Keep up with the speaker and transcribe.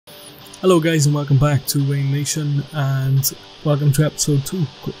Hello guys and welcome back to WayneNation and welcome to episode 2.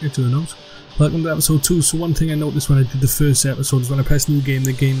 Quickly to the note. Welcome to episode 2. So one thing I noticed when I did the first episode is when I pressed new game,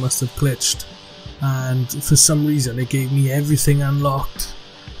 the game must have glitched. And for some reason it gave me everything unlocked.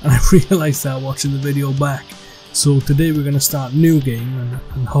 And I realised that watching the video back. So today we're going to start new game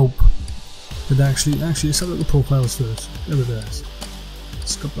and hope that actually let's have a look at the profiles first. There it is.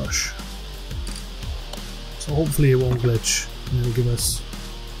 Scubbrush. So hopefully it won't glitch and it'll give us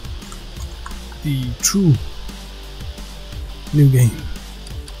the true new game.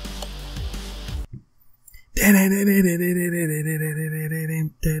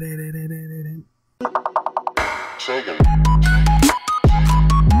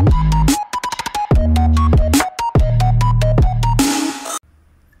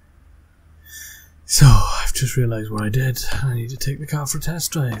 So I've just realised what I did. I need to take the car for a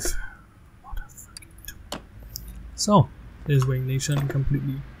test drive. What a fucking tool. So there's WayneNation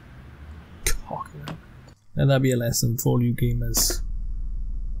completely. Let that be a lesson for all you gamers.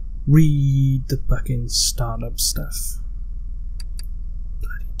 Read the fucking startup stuff.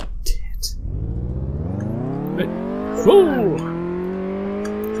 Bloody tit. Right. Whoa!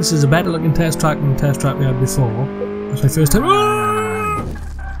 This is a better looking test track than the test track we had before. That's my first time. Ah!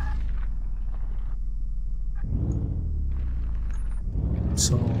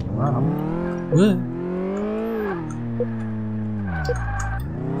 So,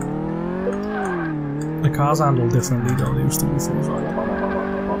 the cars handle differently though they used to before. So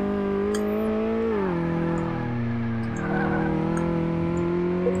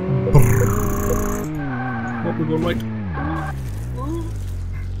what, we're going right.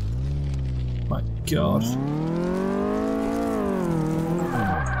 My god.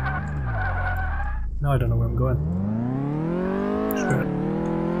 Now I don't know where I'm going. Straight.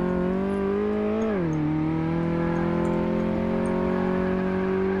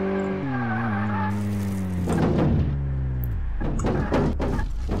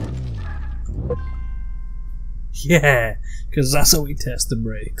 Yeah, because that's how we test the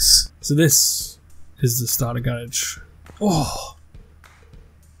brakes. So this is the starter garage. Oh!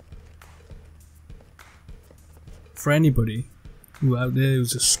 For anybody who out there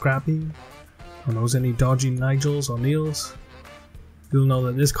who's a scrappy or knows any dodgy Nigels or Neils, you'll know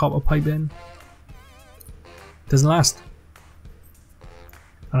that this copper pipe in doesn't last.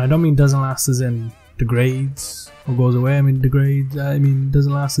 And I don't mean doesn't last as in degrades or goes away. I mean degrades. I mean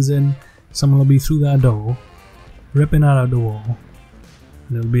doesn't last as in someone will be through that door, ripping that out the wall,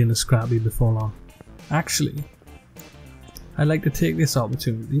 and it'll be in a scrappy before long. Actually, I'd like to take this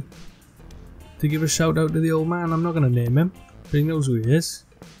opportunity to give a shout out to the old man. I'm not going to name him, but he knows who he is.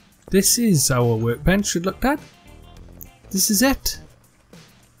 This is our workbench we'd looked at. This is it.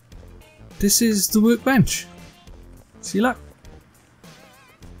 This is the workbench. See, look.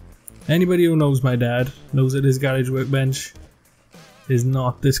 Anybody who knows my dad knows that his garage workbench is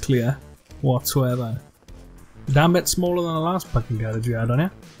not this clear whatsoever. Damn bit smaller than the last fucking garage we had on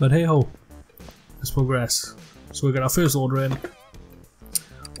here, but hey ho, let's progress. So we got our first order in.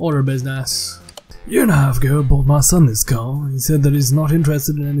 Order of business. A year and a half ago I bought my son this car. He said that he's not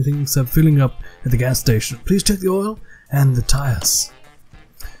interested in anything except filling up at the gas station. Please check the oil and the tires.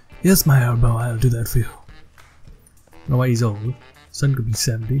 Yes, my elbow, I'll do that for you. I don't know why he's old. Son could be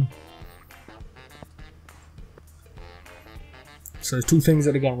 17. So there's two things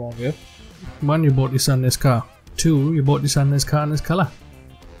that have gone wrong here. One, you bought your son this car. Two, you bought your son this car in this colour.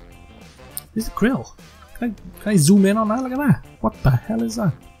 This is a grill. Can I zoom in on that? Look at that. What the hell is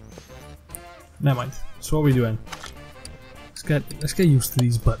that? Never mind. So what are we doing? Let's get used to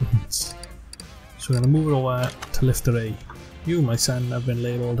these buttons. So we're going to move it over to lifter A. You, my son, have been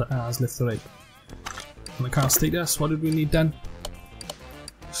labelled as lifter A. On the car status, what did we need done?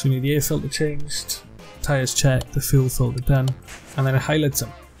 So we need the air filter changed, tyres checked, the fuel filter done, and then it highlights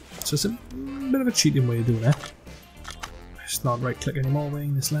them. So it's a bit of a cheating way of doing it. It's not right click anymore,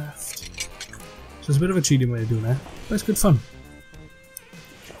 weighing this left. So it's a bit of a cheating way of doing it, but it's good fun.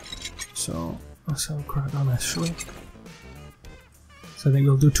 So let's have a crack on this, shall we? So I think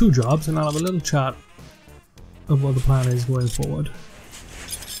we'll do two jobs and I'll have a little chat of what the plan is going forward.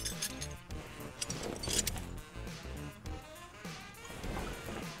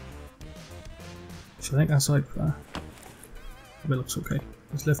 So I think that's right for that. It looks okay.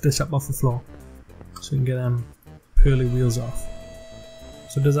 Let's lift this up off the floor so we can get them pearly wheels off.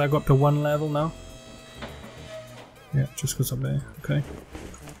 So does that go up to one level now? Yeah, it just goes up there. Okay.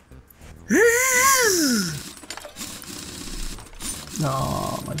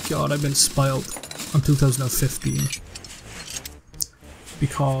 Oh my god, I've been spoiled on 2015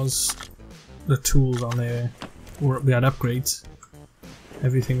 because the tools on there, or we had upgrades,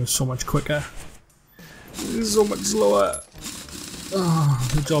 everything was so much quicker. So much slower.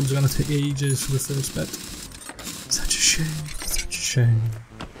 Oh, the job's gonna take ages for the first bit. Such a shame, such a shame.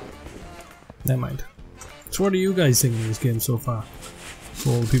 Never mind. So what do you guys think of this game so far?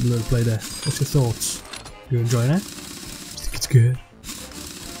 For all the people that have played it, what's your thoughts? You enjoying it? I think it's good.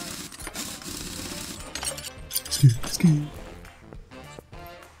 It's good.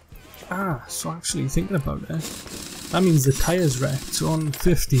 Ah, so actually thinking about it, that means the tyre's wrecked. So on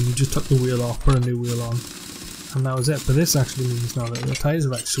 15 you just took the wheel off, put a new wheel on, and that was it. But this actually means now that the tyre's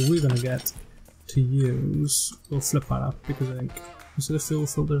wrecked, so we're going to get to use, we'll flip that up because I think, is it a fuel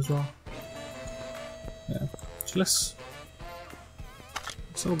filter as well? Yeah, so let's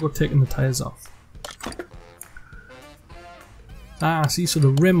all go taking the tyres off. Ah, see, so the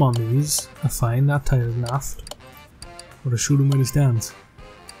rim on these are fine, that tyre is naffed. Gotta shoot him when he stands.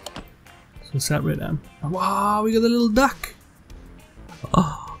 So separate them. Wow, we got a little duck!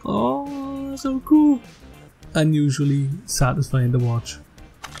 Oh, that's so cool! Unusually satisfying to watch.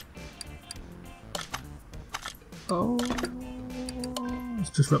 Oh, let's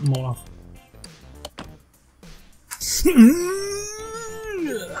just rip them all off.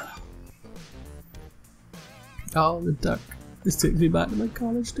 Oh, the duck. This takes me back to my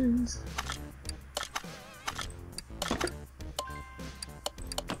college days.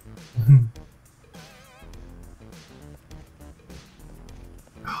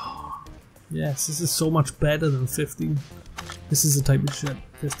 Yes, this is so much better than 15. This is the type of shit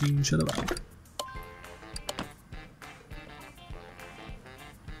 15 should have had.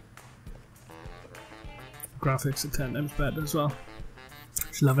 Graphics are 10 times better as well.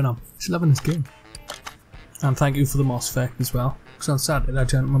 She's loving them. She's loving this game. And thank you for the moss effect as well. Because on Saturday that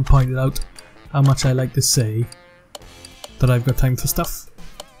gentleman pointed out how much I like to say that I've got time for stuff.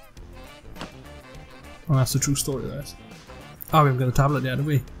 And that's the true story of this. Oh, we haven't got a tablet yet, have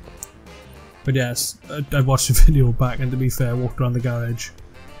we? But yes, I watched the video back, and to be fair, I walked around the garage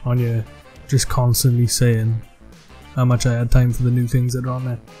on you, just constantly saying how much I had time for the new things that are on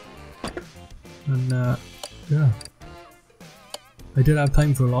there. And yeah, I did have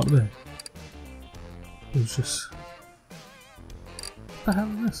time for a lot of it. It was just, what the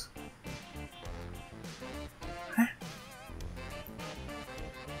hell is this? Huh?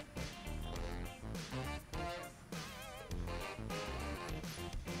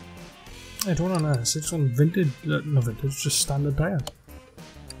 I don't know, it's just on vintage, not vintage, just standard tyre.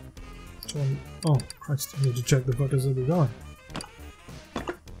 Oh Christ, I need to check the buckets that are going.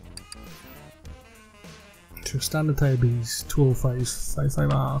 So standard tyre B's 205s,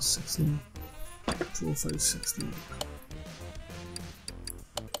 55R, 16. 205, 16.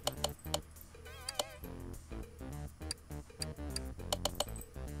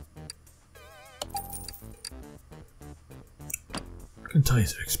 And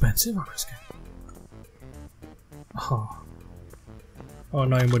tyres are expensive on this game. Oh,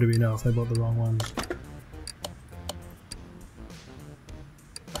 no, it would have been off. I bought the wrong ones.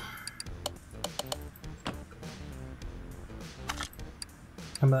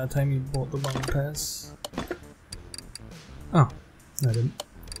 And by the time you bought the wrong tyres. Oh, no, I didn't.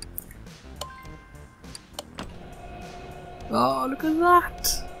 Oh, look at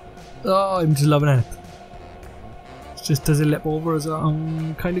that! Oh, I'm just loving it. Just does it lip over as well,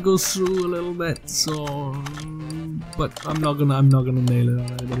 kind of goes through a little bit, so but I'm not gonna nail it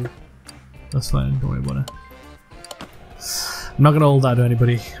on anybody. That's fine, don't worry about it. I'm not gonna hold that to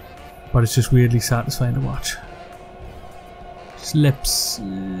anybody, but it's just weirdly satisfying to watch. Just lips.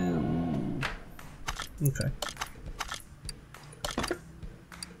 Okay.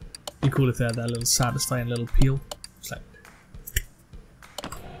 Be cool if they had that little satisfying little peel. It's like.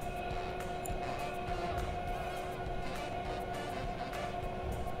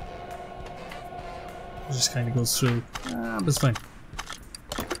 It just kind of goes through. But it's fine.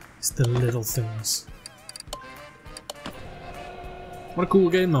 It's the little things. What a cool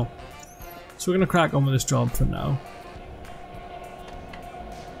game though. So we're going to crack on with this job for now.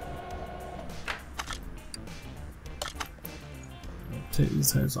 Take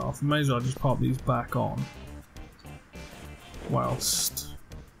these heads off. Might as well just pop these back on. Whilst.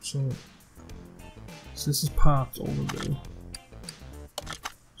 So this is part overview.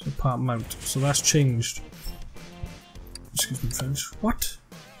 So part mount. So that's changed. Excuse me, French. What?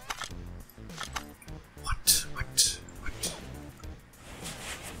 What? What? What?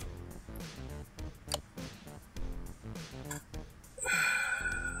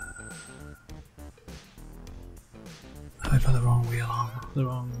 I put the wrong wheel on. The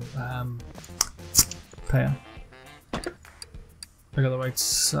wrong tyre. I got the right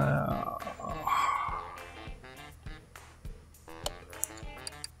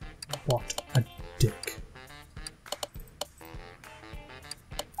What a dick.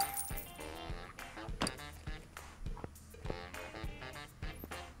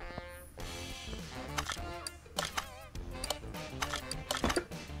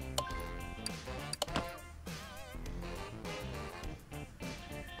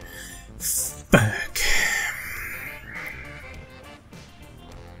 Fuck.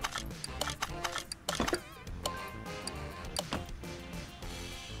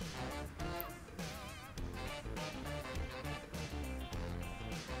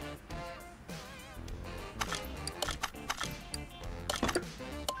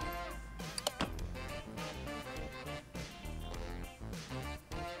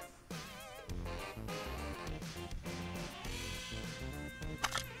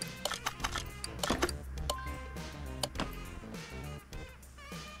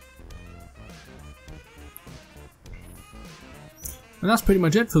 And that's pretty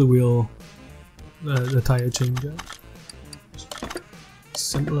much it for the wheel, the tyre changer.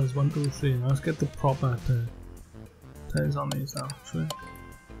 Simple as 1, 2, 3. Now let's get the proper tyres on these now. Sure.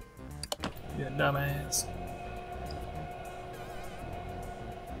 Yeah, dumbass.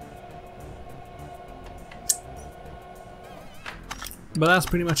 But that's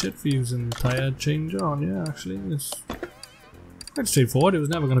pretty much it for using the tyre changer on. Yeah, actually, it's quite straightforward. It was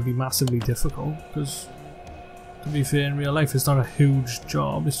never going to be massively difficult because, to be fair, in real life it's not a huge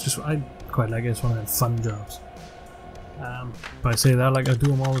job. It's just, I quite like it. It's one of them fun jobs. But I say that like I do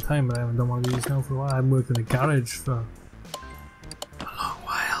them all the time, but I haven't done one of these now for a while. I haven't worked in a garage for a long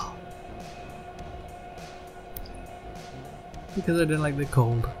while because I didn't like the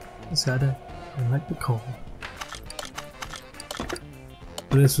cold. I said it. I didn't like the cold.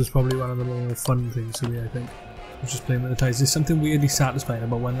 But this was probably one of the more fun things to me, I think. I was just playing with the tyres. There's something weirdly satisfying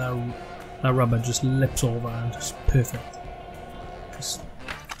about when that rubber just lips over and just perfect.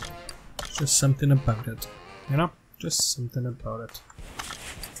 Just something about it, you know? Just something about it.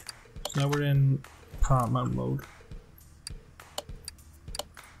 So now we're in part mount mode.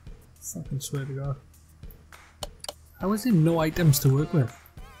 Fucking swear to God. How is there no items to work with?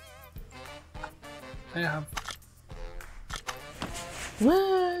 I have.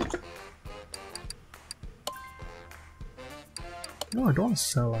 What? No, I don't want to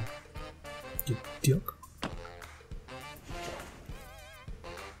sell them. You dick.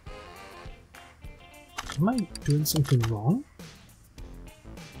 Am I doing something wrong?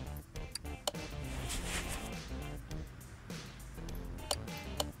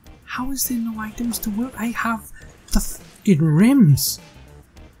 How is there no items to work? I have the fucking rims.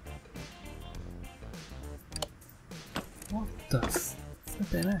 What the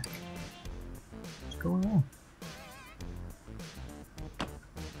flippin' heck? What's going on?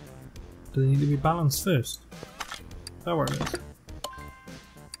 Do they need to be balanced first? Is that where it is?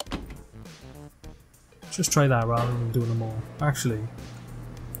 Just try that rather than doing them all. Actually,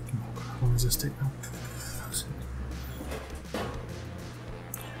 how long does this take now?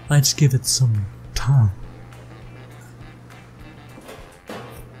 Let's give it some time.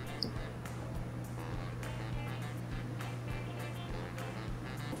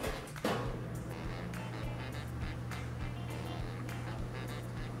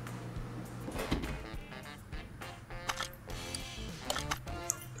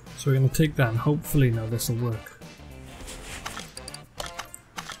 So we're going to take that and hopefully now this will work.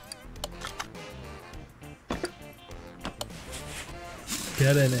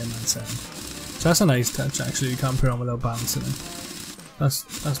 Get it in, man, son. So that's a nice touch actually, you can't put it on without balancing it. That's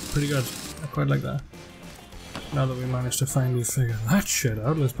pretty good. I quite like that. Now that we managed to finally figure that shit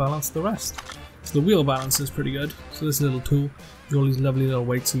out, let's balance the rest. So the wheel balance is pretty good. So this little tool, all these lovely little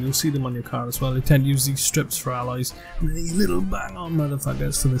weights, and you'll see them on your car as well. They tend to use these strips for alloys, and these little bang on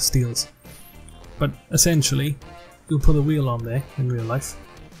motherfuckers for the steels. But essentially, you'll put the wheel on there in real life,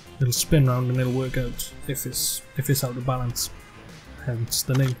 it'll spin round and it'll work out if it's out of balance, hence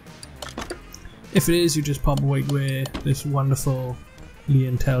the name. If it is, you just pop a weight where this wonderfully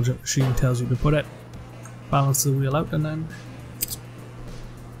intelligent machine tells you to put it, balance the wheel out, and then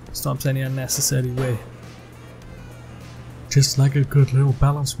stops any unnecessary wear. Just like a good little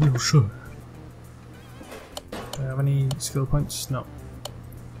balance wheel should. Do I have any skill points? No.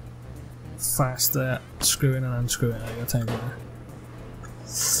 Faster screwing and unscrewing, I got time for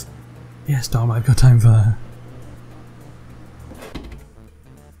that. Yes, Dom, I've got time for that.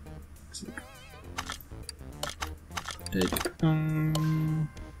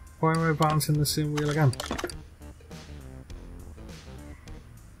 Why am I balancing the same wheel again?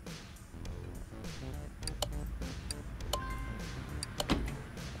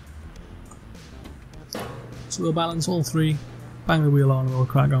 So we'll balance all three bang the wheel on and we'll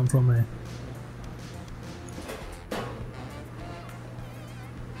crack on from there.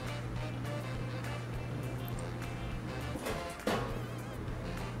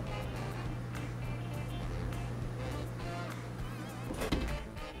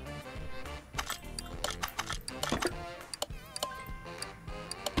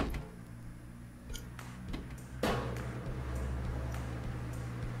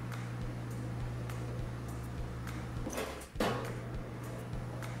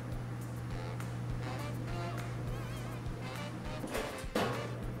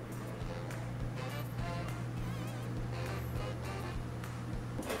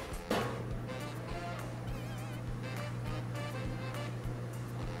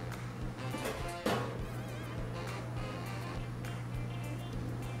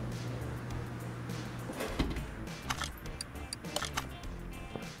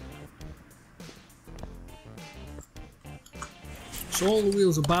 So all the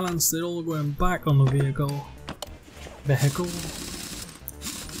wheels are balanced, they're all going back on the vehicle.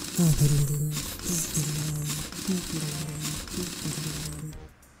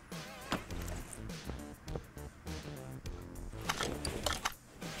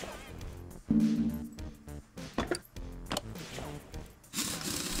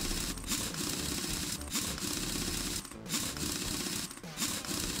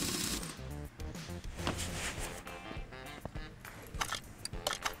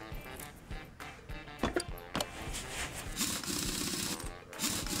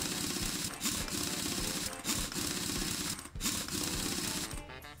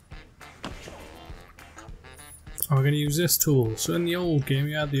 And we're going to use this tool. So in the old game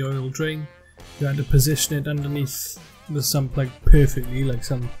you had the oil drain, you had to position it underneath the sump like perfectly, like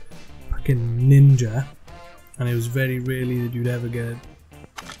some fucking ninja, and it was very rarely that you'd ever get it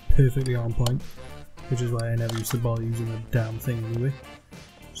perfectly on point, which is why I never used to bother using the damn thing anyway.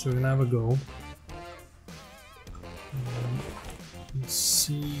 So we're going to have a go. Let's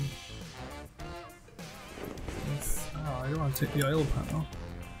see if... oh, I don't want to take the oil pan off.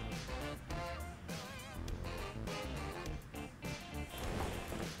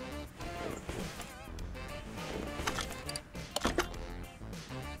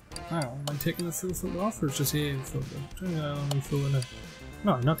 Am I taking the fuel filter off or is just air filter? No,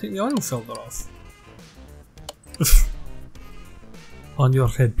 I'm not taking the oil filter off. On your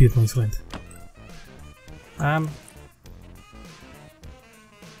head, beard, my friend. So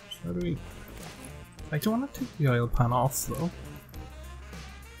how do we... I don't want to take the oil pan off though.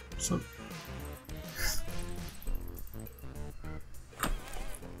 So...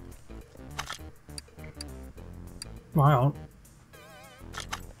 why on?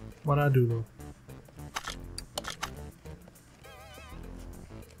 What I do though?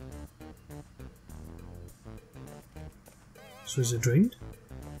 So is it drained?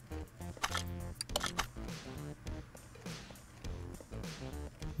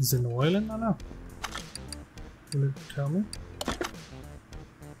 Is there no oil in there now? Will it tell me?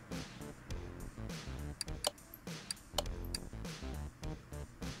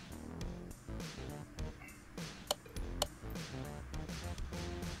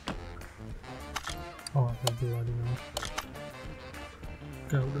 Oh, I can do already now.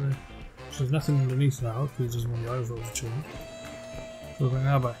 Go there. So there's nothing underneath now because there's one the oil filter change. So we'll bring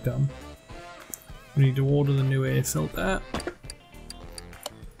that back down. We need to order the new air filter.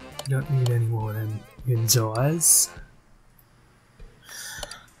 Don't need any more of them indoors.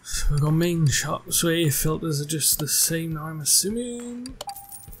 So we've got main shop, so air filters are just the same now, I'm assuming.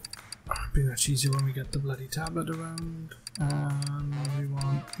 It'll be much easier when we get the bloody tablet around. And we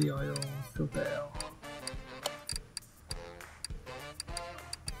want the oil filter.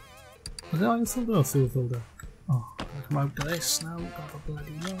 Was it oil filter or fuel filter? Oh, I'll come out to this now, got a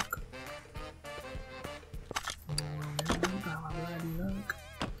bloody look.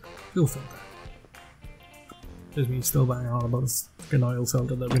 Fuel filter. There's me still banging on about a fucking oil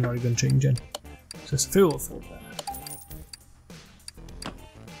filter that we're not even changing. It's just a fuel filter.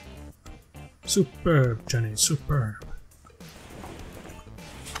 Superb, Jenny, superb.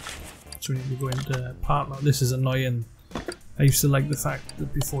 So we need to go into partner. This is annoying. I used to like the fact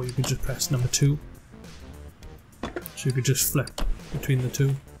that before you could just press number 2. So you could just flip between the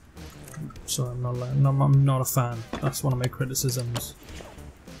two. So I'm not a fan. That's one of my criticisms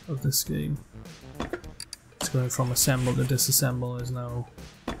of this game. It's going from assemble to disassemble is now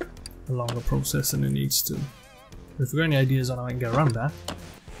a longer process than it needs to. But if you've got any ideas on how I can get around that,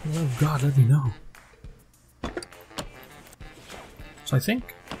 oh god, let me know. So I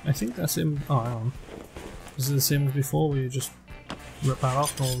think that's him. Oh, hang on. Is it the same as before where you just rip that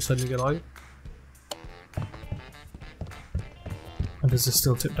off and all of a sudden you get oil? does it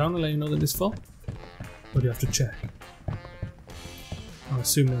still tip down to let you know that it's full? But you have to check. I'm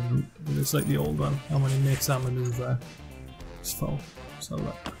assuming that it's like the old one, and when it makes that maneuver, it's full. So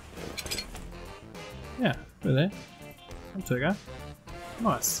look. Yeah, really. I'll take that.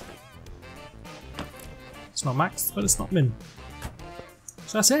 Nice. It's not maxed, but it's not min.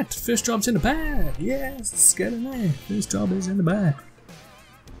 So that's it. First job's in the bag. Yes, let's get in there. First job is in the bag.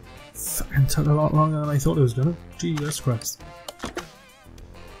 Fucking took a lot longer than I thought it was gonna. Jesus Christ.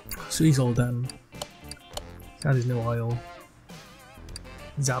 So he's all done. Got his new oil.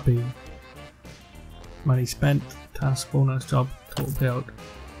 Zappy. Money spent. Task bonus job. Total payout.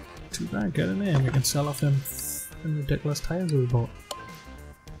 Too bad. Get in there and we can sell off them ridiculous tires we bought.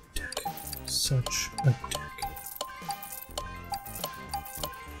 Dick. Such a dick.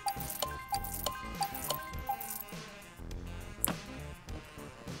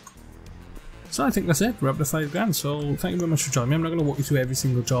 So I think that's it. We're up to 5 grand. So thank you very much for joining me. I'm not going to walk you through every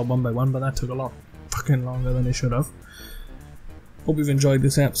single job one by one, but that took a lot fucking longer than it should have. Hope you've enjoyed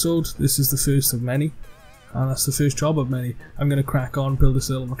this episode. This is the first of many, and that's the first job of many. I'm going to crack on, build this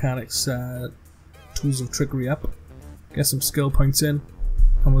little mechanics tools of trickery up, get some skill points in,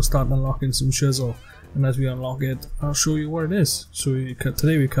 and we'll start unlocking some shizzle. And as we unlock it, I'll show you what it is. So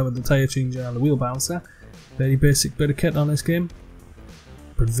today we covered the tyre changer and the wheel balancer. Very basic bit of kit on this game,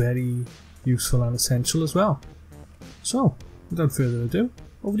 but very useful and essential as well. So, without further ado,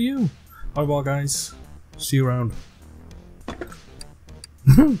 over to you. Alright, well guys, see you around.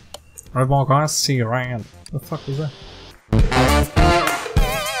 Alright, well guys, see you around. What the fuck was that?